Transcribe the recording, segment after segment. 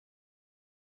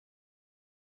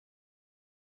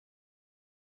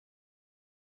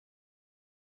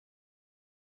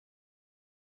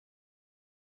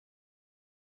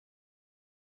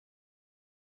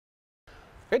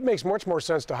It makes much more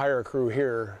sense to hire a crew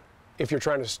here if you're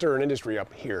trying to stir an industry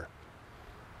up here.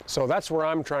 So that's where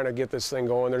I'm trying to get this thing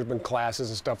going. There's been classes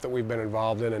and stuff that we've been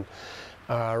involved in,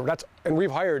 and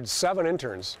we've hired 7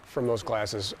 interns from those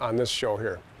classes on this show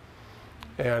here,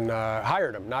 and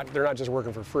hired them. They're not just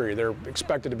working for free. They're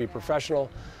expected to be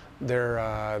professional.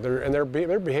 They're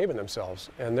behaving themselves,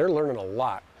 and they're learning a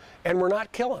lot. And we're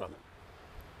not killing them.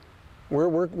 They're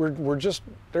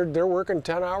working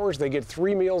 10 hours. They get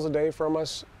 3 meals a day from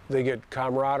us. They get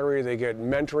camaraderie, they get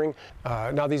mentoring.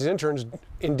 Now these interns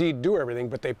indeed do everything,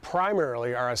 but they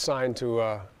primarily are assigned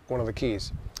to one of the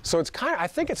keys. So I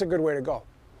think it's a good way to go.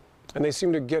 And they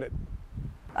seem to get it.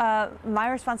 My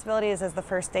responsibility is as the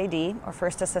first AD, or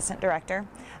first assistant director.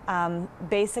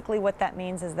 Basically what that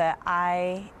means is that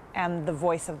I am the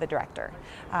voice of the director.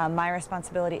 My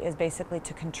responsibility is basically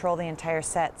to control the entire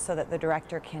set so that the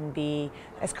director can be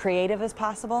as creative as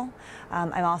possible.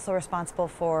 I'm also responsible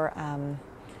for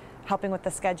helping with the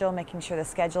schedule, making sure the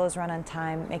schedule is run on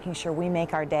time, making sure we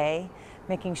make our day,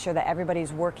 making sure that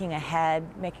everybody's working ahead,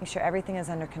 making sure everything is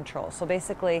under control. So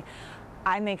basically,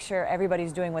 I make sure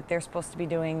everybody's doing what they're supposed to be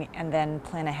doing and then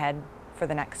plan ahead for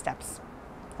the next steps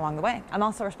along the way. I'm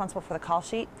also responsible for the call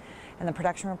sheet and the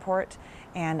production report,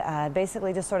 and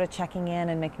basically just sort of checking in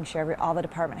and making sure all the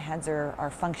department heads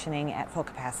are functioning at full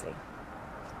capacity.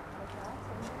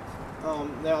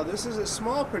 Now this is a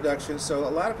small production, so a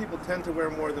lot of people tend to wear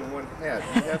more than one hat.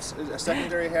 Do you have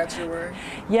secondary hats you're wearing?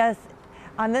 Yes.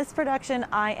 On this production,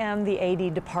 I am the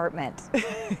AD department.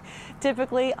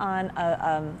 Typically on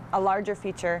a larger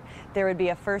feature, there would be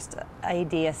a first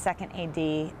AD, a second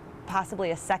AD, possibly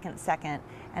a second,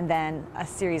 and then a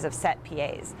series of set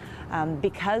PAs.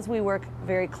 Because we work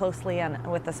very closely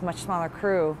with this much smaller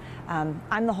crew,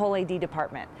 I'm the whole AD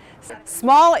department.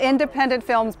 Small independent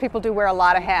films, people do wear a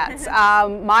lot of hats.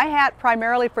 My hat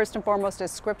primarily, first and foremost, is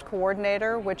script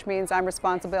coordinator, which means I'm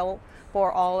responsible for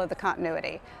all of the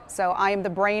continuity. So I am the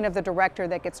brain of the director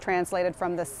that gets translated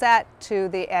from the set to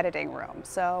the editing room.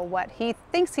 So what he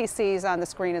thinks he sees on the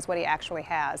screen is what he actually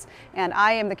has. And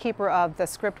I am the keeper of the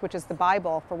script, which is the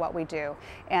Bible for what we do.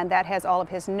 And that has all of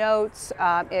his notes.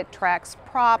 It tracks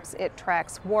props, it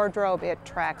tracks wardrobe, it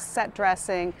tracks set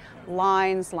dressing,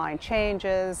 lines, line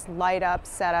changes, light up,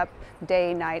 setup,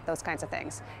 day, night, those kinds of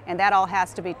things. And that all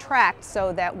has to be tracked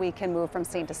so that we can move from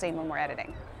scene to scene when we're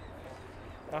editing.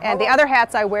 And the other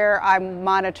hats I wear, I'm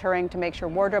monitoring to make sure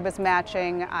wardrobe is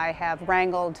matching. I have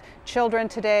wrangled children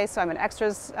today, so I'm an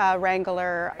extras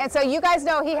wrangler. And so you guys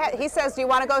know, he says, do you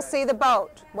want to go see the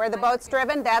boat? Where the boat's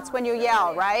driven, that's when you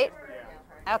yell, right?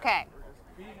 Okay.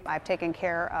 I've taken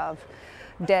care of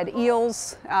dead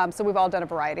eels, so we've all done a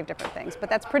variety of different things. But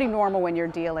that's pretty normal when you're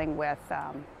dealing with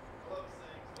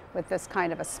this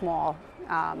kind of a small,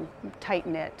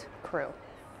 tight-knit crew.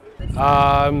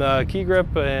 I'm the key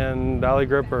grip and dolly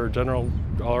grip or general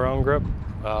all-around grip.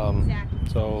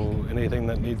 So anything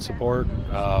that needs support,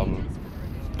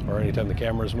 or anytime the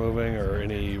camera's moving or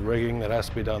any rigging that has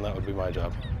to be done, that would be my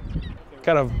job.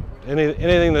 Kind of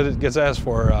anything that gets asked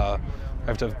for, I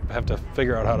have to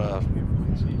figure out how to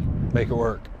make it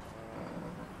work.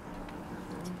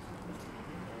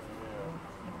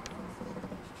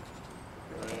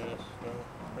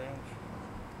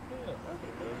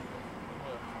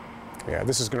 Yeah,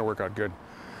 this is going to work out good.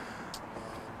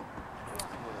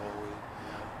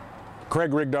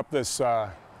 Craig rigged up this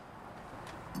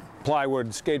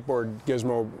plywood skateboard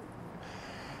gizmo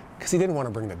because he didn't want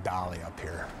to bring the dolly up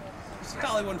here. The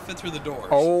dolly wouldn't fit through the doors.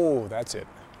 Oh, that's it.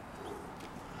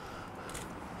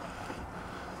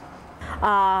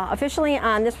 Officially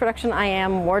on this production, I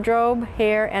am wardrobe,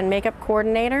 hair, and makeup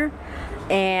coordinator,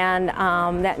 and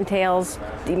that entails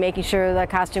making sure the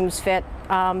costumes fit,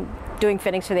 doing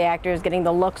fittings for the actors, getting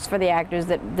the looks for the actors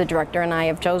that the director and I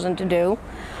have chosen to do.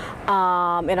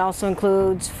 It also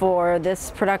includes, for this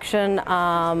production,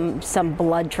 some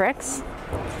blood tricks,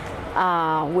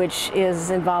 which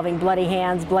is involving bloody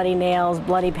hands, bloody nails,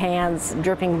 bloody pants,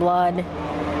 dripping blood.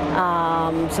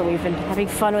 So we've been having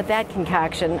fun with that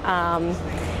concoction.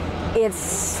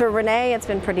 For Renee, it's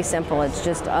been pretty simple. It's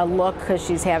just a look because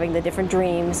she's having the different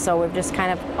dreams. So we've just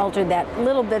kind of altered that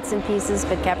little bits and pieces,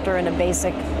 but kept her in a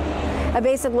basic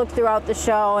look throughout the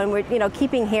show, and we're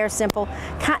keeping hair simple.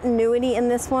 Continuity in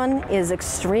this one is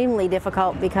extremely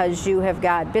difficult because you have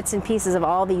got bits and pieces of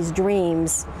all these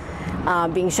dreams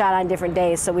being shot on different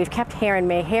days. So we've kept hair and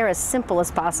made hair as simple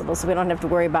as possible, so we don't have to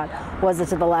worry about was it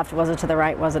to the left, was it to the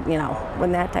right, was it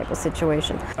in that type of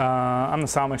situation. I'm the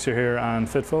sound mixer here on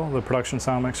Fitful, the production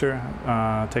sound mixer.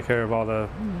 Take care of all the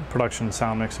production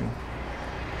sound mixing.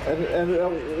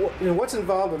 And what's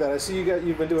involved with that? I see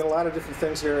you've been doing a lot of different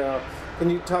things here. Can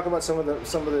you talk about some of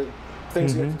the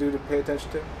things you have to do to pay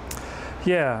attention to?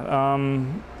 Yeah,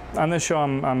 on this show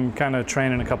I'm kind of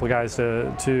training a couple guys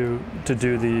to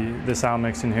do the sound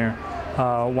mixing here.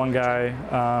 One guy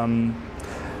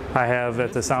I have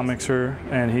at the sound mixer,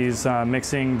 and he's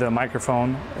mixing the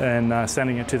microphone and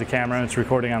sending it to the camera, and it's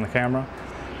recording on the camera.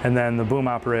 And then the boom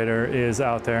operator is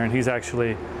out there, and he's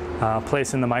actually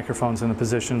placing the microphones in the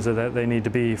positions that they need to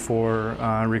be for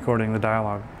recording the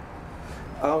dialogue.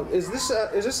 Is this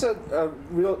a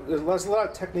real? There's a lot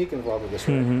of technique involved with this,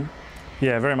 right? Mm-hmm.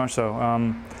 Yeah, very much so.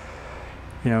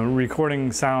 You know,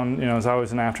 recording sound, you know, is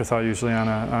always an afterthought usually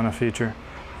on a feature,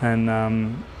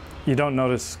 and you don't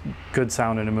notice good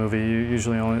sound in a movie. You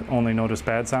usually only notice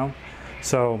bad sound.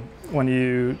 So when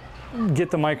you get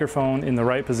the microphone in the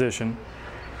right position,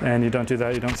 and you don't do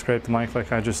that, you don't scrape the mic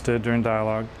like I just did during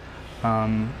dialogue.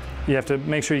 You have to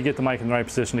make sure you get the mic in the right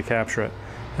position to capture it,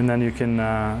 and then you can,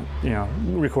 you know,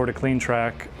 record a clean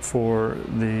track for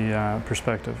the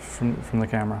perspective from the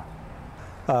camera.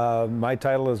 My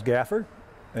title is Gaffer,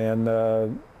 and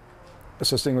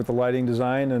assisting with the lighting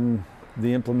design and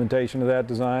the implementation of that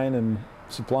design and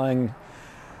supplying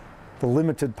the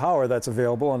limited power that's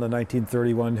available on the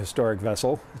 1931 historic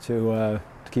vessel to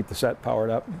keep the set powered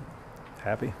up.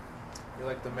 Happy. You're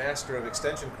like the master of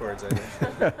extension cords, I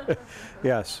think.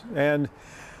 Yes, and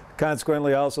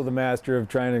consequently also the master of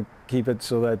trying to keep it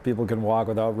so that people can walk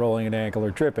without rolling an ankle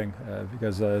or tripping,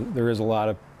 because there is a lot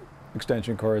of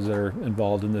extension cords that are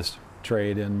involved in this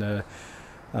trade, and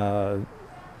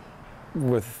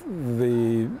with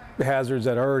the hazards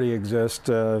that already exist,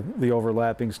 the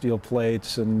overlapping steel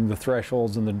plates and the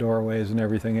thresholds and the doorways and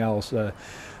everything else,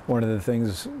 one of the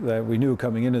things that we knew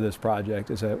coming into this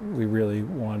project is that we really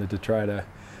wanted to try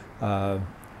to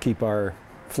keep our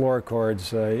floor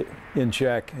cords in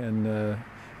check and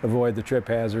avoid the trip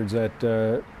hazards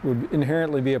that would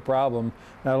inherently be a problem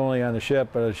not only on a ship,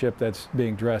 but a ship that's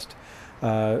being dressed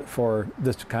for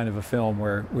this kind of a film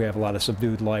where we have a lot of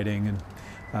subdued lighting,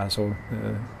 and so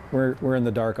we're in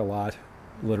the dark a lot,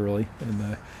 literally.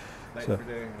 And, so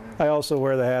I also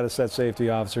wear the hat of set safety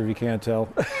officer, if you can't tell.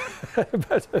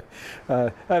 But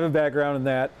I have a background in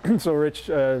that. So Rich,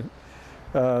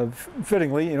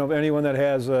 fittingly, you know, anyone that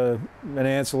has an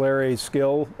ancillary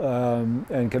skill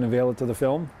and can avail it to the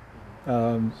film,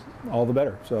 all the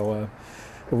better. So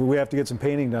we have to get some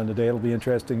painting done today. It'll be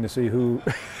interesting to see who,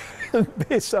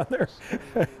 based on their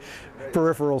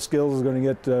peripheral skills, is going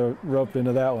to get roped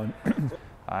into that one.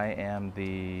 I am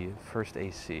the first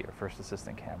AC, or first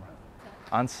assistant camera.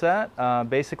 On set,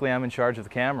 basically I'm in charge of the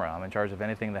camera. I'm in charge of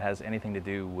anything that has anything to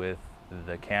do with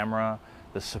the camera,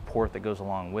 the support that goes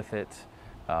along with it,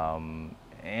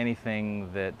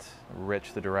 anything that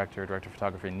Rich, the director of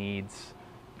photography, needs,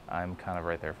 I'm kind of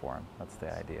right there for him. That's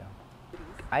the idea.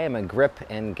 I am a grip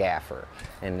and gaffer,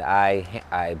 and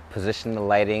I position the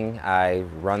lighting, I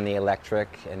run the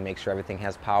electric and make sure everything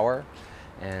has power,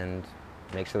 and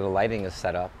make sure the lighting is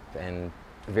set up, and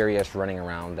various running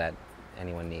around that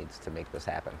anyone needs to make this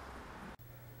happen.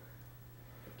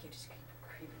 You just keep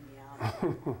creeping me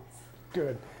out.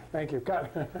 Good. Thank you.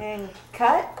 Cut. And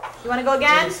cut. You want to go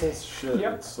again?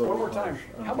 Yep. One more time.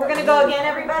 We're going to go again,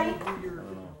 everybody?